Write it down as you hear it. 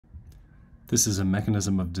This is a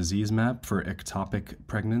mechanism of disease map for ectopic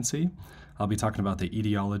pregnancy. I'll be talking about the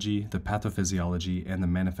etiology, the pathophysiology, and the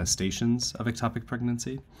manifestations of ectopic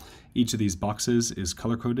pregnancy. Each of these boxes is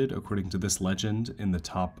color-coded according to this legend in the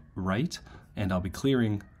top right, and I'll be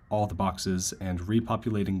clearing all the boxes and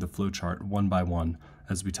repopulating the flowchart one by one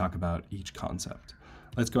as we talk about each concept.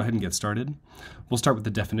 Let's go ahead and get started. We'll start with the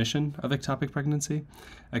definition of ectopic pregnancy.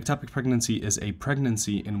 Ectopic pregnancy is a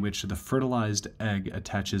pregnancy in which the fertilized egg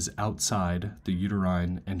attaches outside the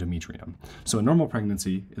uterine endometrium. So a normal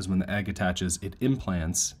pregnancy is when the egg attaches, it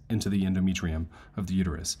implants into the endometrium of the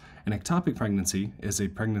uterus. An ectopic pregnancy is a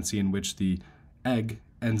pregnancy in which the egg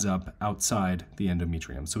ends up outside the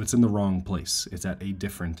endometrium. So it's in the wrong place. It's at a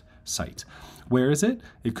different site. Where is it?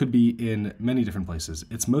 It could be in many different places.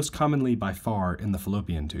 It's most commonly by far in the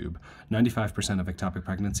fallopian tube. 95% of ectopic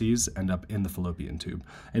pregnancies end up in the fallopian tube.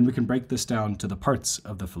 And we can break this down to the parts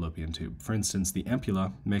of the fallopian tube. For instance, the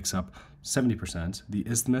ampulla makes up 70%, the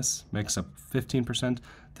isthmus makes up 15%,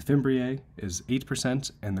 the fimbriae is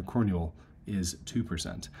 8%, and the cornuole is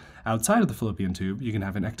 2%. Outside of the fallopian tube, you can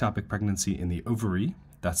have an ectopic pregnancy in the ovary,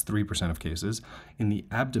 that's 3% of cases. In the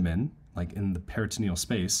abdomen, like in the peritoneal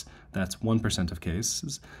space, that's 1% of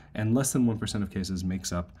cases, and less than 1% of cases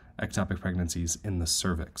makes up ectopic pregnancies in the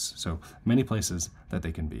cervix. So many places that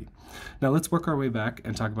they can be. Now let's work our way back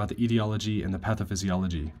and talk about the etiology and the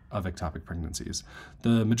pathophysiology of ectopic pregnancies.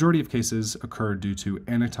 The majority of cases occur due to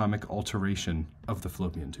anatomic alteration of the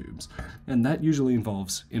fallopian tubes, and that usually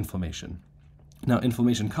involves inflammation. Now,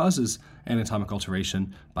 inflammation causes anatomic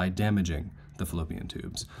alteration by damaging the fallopian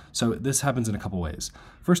tubes. So this happens in a couple ways.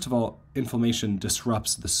 First of all, inflammation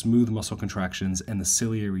disrupts the smooth muscle contractions and the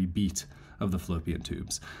ciliary beat of the fallopian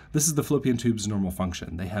tubes. This is the fallopian tube's normal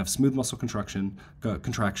function. They have smooth muscle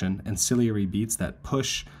contraction and ciliary beats that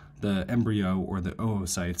push the embryo or the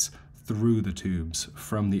oocytes through the tubes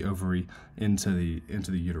from the ovary into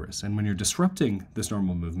the uterus. And when you're disrupting this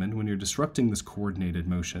normal movement, when you're disrupting this coordinated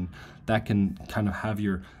motion, that can kind of have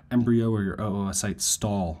your embryo or your oocytes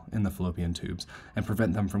stall in the fallopian tubes and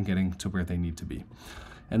prevent them from getting to where they need to be.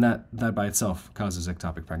 And that by itself causes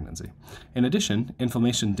ectopic pregnancy. In addition,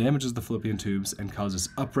 inflammation damages the fallopian tubes and causes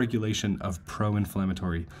upregulation of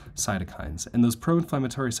pro-inflammatory cytokines. And those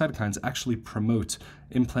pro-inflammatory cytokines actually promote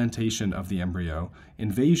implantation of the embryo,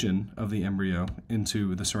 invasion of the embryo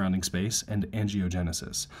into the surrounding space, and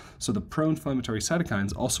angiogenesis. So the pro-inflammatory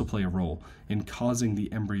cytokines also play a role in causing the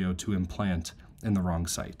embryo to implant in the wrong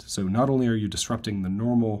site. So not only are you disrupting the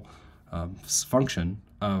normal function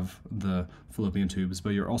of the fallopian tubes, but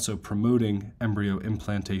you're also promoting embryo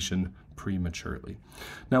implantation prematurely.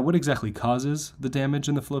 Now, what exactly causes the damage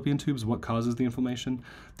in the fallopian tubes? What causes the inflammation?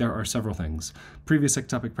 There are several things. Previous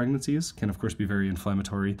ectopic pregnancies can, of course, be very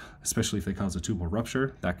inflammatory, especially if they cause a tubal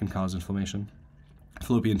rupture. That can cause inflammation.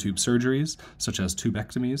 Fallopian tube surgeries, such as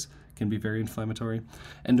tubectomies, can be very inflammatory.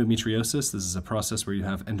 Endometriosis, this is a process where you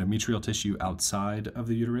have endometrial tissue outside of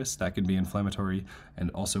the uterus. That can be inflammatory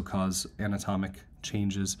and also cause anatomic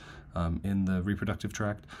changes in the reproductive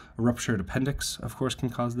tract. A ruptured appendix, of course, can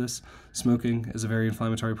cause this. Smoking is a very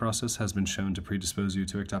inflammatory process, has been shown to predispose you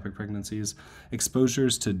to ectopic pregnancies.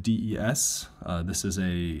 Exposures to DES, this is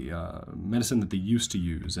a medicine that they used to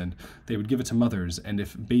use, and they would give it to mothers, and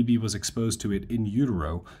if baby was exposed to it in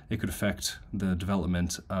utero, it could affect the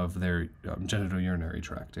development of their genitourinary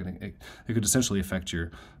tract. And it could essentially affect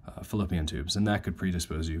your fallopian tubes, and that could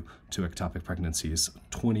predispose you to ectopic pregnancies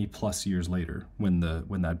 20 plus years later when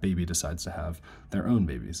that baby decides to have their own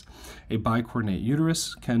babies. A bicornuate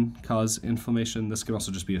uterus can cause inflammation. This can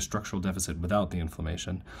also just be a structural deficit without the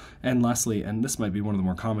inflammation. And lastly, and this might be one of the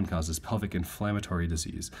more common causes, pelvic inflammatory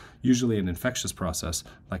disease. Usually an infectious process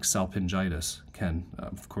like salpingitis can,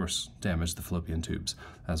 of course, damage the fallopian tubes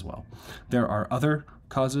as well. There are other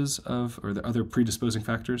causes or the other predisposing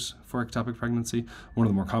factors for ectopic pregnancy. One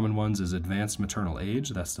of the more common ones is advanced maternal age.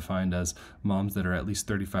 That's defined as moms that are at least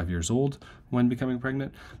 35 years old when becoming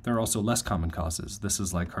pregnant. There are also less common causes. This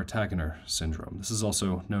is like Kartagener syndrome. This is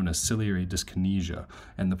also known as ciliary dyskinesia.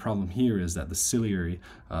 And the problem here is that the ciliary,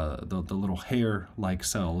 the little hair-like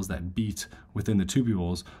cells that beat within the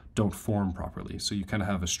tubules don't form properly. So you kind of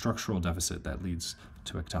have a structural deficit that leads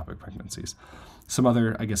to ectopic pregnancies. Some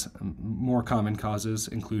other, I guess, more common causes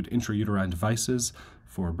include intrauterine devices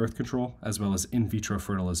for birth control, as well as in vitro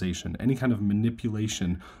fertilization. Any kind of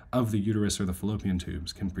manipulation of the uterus or the fallopian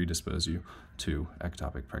tubes can predispose you to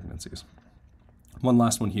ectopic pregnancies. One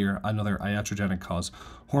last one here, another iatrogenic cause.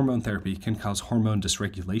 Hormone therapy can cause hormone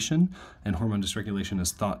dysregulation, and hormone dysregulation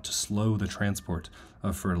is thought to slow the transport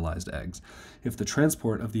of fertilized eggs. If the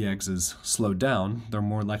transport of the eggs is slowed down, they're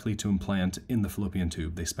more likely to implant in the fallopian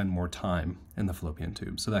tube. They spend more time in the fallopian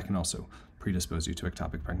tube, so that can also predispose you to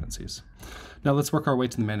ectopic pregnancies. Now let's work our way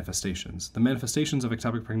to the manifestations. The manifestations of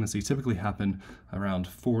ectopic pregnancy typically happen around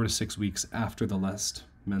 4 to 6 weeks after the last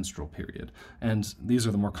menstrual period. And these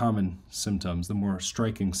are the more common symptoms, the more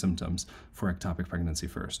striking symptoms for ectopic pregnancy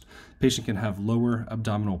first. Patient can have lower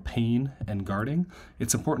abdominal pain and guarding.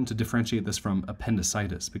 It's important to differentiate this from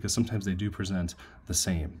appendicitis because sometimes they do present the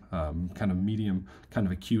same, kind of medium, kind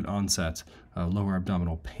of acute onset, lower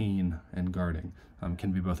abdominal pain and guarding.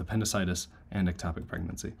 Can be both appendicitis and ectopic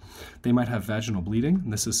pregnancy. They might have vaginal bleeding.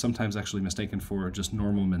 This is sometimes actually mistaken for just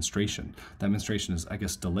normal menstruation. That menstruation is, I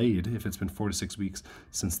guess, delayed if it's been 4 to 6 weeks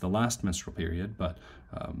since the last menstrual period, but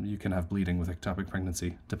you can have bleeding with ectopic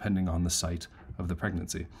pregnancy depending on the site of the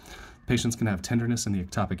pregnancy. Patients can have tenderness in the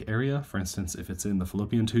ectopic area. For instance, if it's in the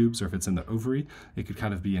fallopian tubes or if it's in the ovary, it could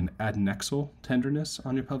kind of be an adnexal tenderness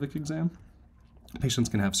on your pelvic exam. Patients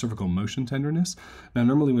can have cervical motion tenderness. Now,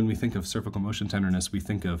 normally when we think of cervical motion tenderness, we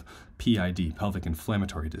think of PID, pelvic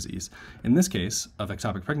inflammatory disease. In this case of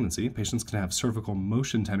ectopic pregnancy, patients can have cervical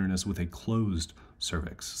motion tenderness with a closed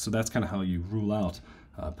cervix. So that's kind of how you rule out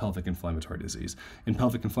pelvic inflammatory disease. In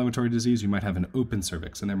pelvic inflammatory disease, you might have an open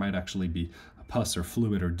cervix, and there might actually be pus or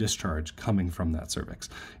fluid or discharge coming from that cervix.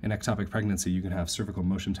 In ectopic pregnancy, you can have cervical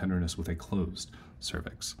motion tenderness with a closed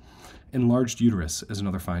cervix. Enlarged uterus is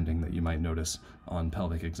another finding that you might notice on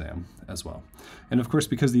pelvic exam as well. And of course,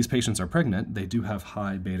 because these patients are pregnant, they do have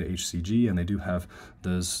high beta HCG and they do have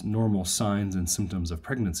those normal signs and symptoms of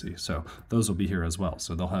pregnancy. So those will be here as well.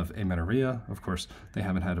 So they'll have amenorrhea. Of course, they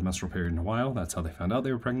haven't had a menstrual period in a while. That's how they found out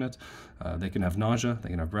they were pregnant. They can have nausea, they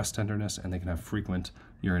can have breast tenderness, and they can have frequent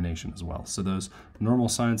urination as well. So those normal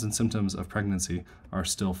signs and symptoms of pregnancy are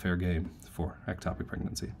still fair game for ectopic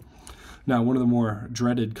pregnancy. Now, one of the more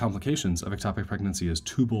dreaded complications of ectopic pregnancy is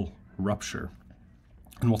tubal rupture.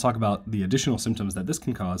 And we'll talk about the additional symptoms that this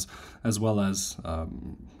can cause, as well as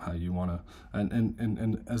how you want to,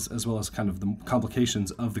 and as well as kind of the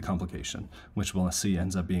complications of the complication, which we'll see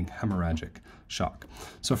ends up being hemorrhagic shock.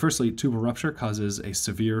 So firstly, tubal rupture causes a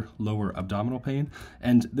severe lower abdominal pain,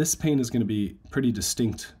 and this pain is going to be pretty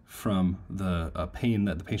distinct from the pain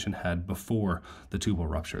that the patient had before the tubal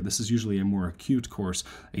rupture. This is usually a more acute course,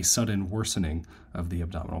 a sudden worsening of the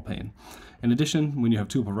abdominal pain. In addition, when you have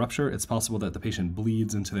tubal rupture, it's possible that the patient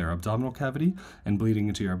bleeds into their abdominal cavity, and bleeding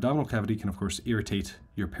into your abdominal cavity can, of course, irritate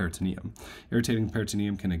your peritoneum. Irritating the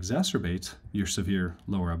peritoneum can exacerbate your severe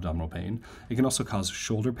lower abdominal pain. It can also cause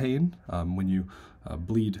shoulder pain. When you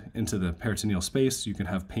bleed into the peritoneal space, you can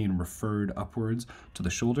have pain referred upwards to the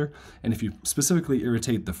shoulder. And if you specifically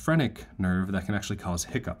irritate the phrenic nerve, that can actually cause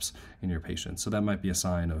hiccups in your patient. So that might be a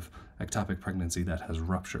sign of ectopic pregnancy that has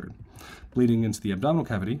ruptured. Bleeding into the abdominal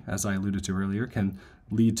cavity, as I alluded to earlier, can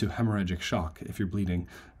lead to hemorrhagic shock if you're bleeding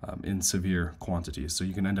in severe quantities. So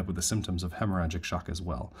you can end up with the symptoms of hemorrhagic shock as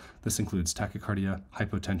well. This includes tachycardia,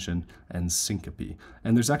 hypotension, and syncope.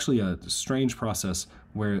 And there's actually a strange process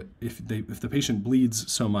where if the patient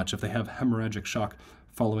bleeds so much, if they have hemorrhagic shock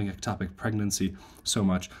following ectopic pregnancy so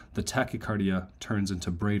much, the tachycardia turns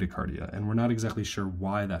into bradycardia, and we're not exactly sure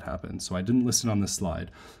why that happens. So I didn't list it on this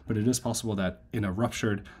slide, but it is possible that in a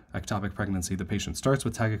ruptured ectopic pregnancy, the patient starts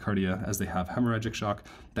with tachycardia as they have hemorrhagic shock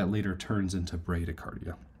that later turns into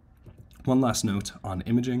bradycardia. One last note on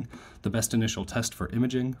imaging. The best initial test for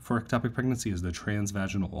imaging for ectopic pregnancy is the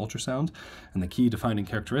transvaginal ultrasound. And the key defining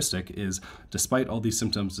characteristic is, despite all these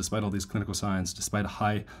symptoms, despite all these clinical signs, despite a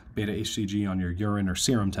high beta HCG on your urine or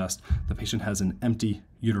serum test, the patient has an empty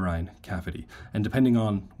uterine cavity. And depending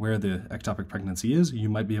on where the ectopic pregnancy is, you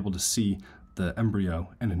might be able to see the embryo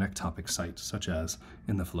in an ectopic site, such as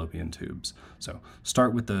in the fallopian tubes. So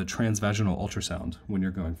start with the transvaginal ultrasound when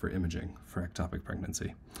you're going for imaging for ectopic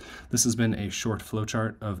pregnancy. This has been a short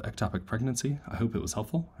flowchart of ectopic pregnancy. I hope it was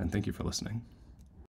helpful, and thank you for listening.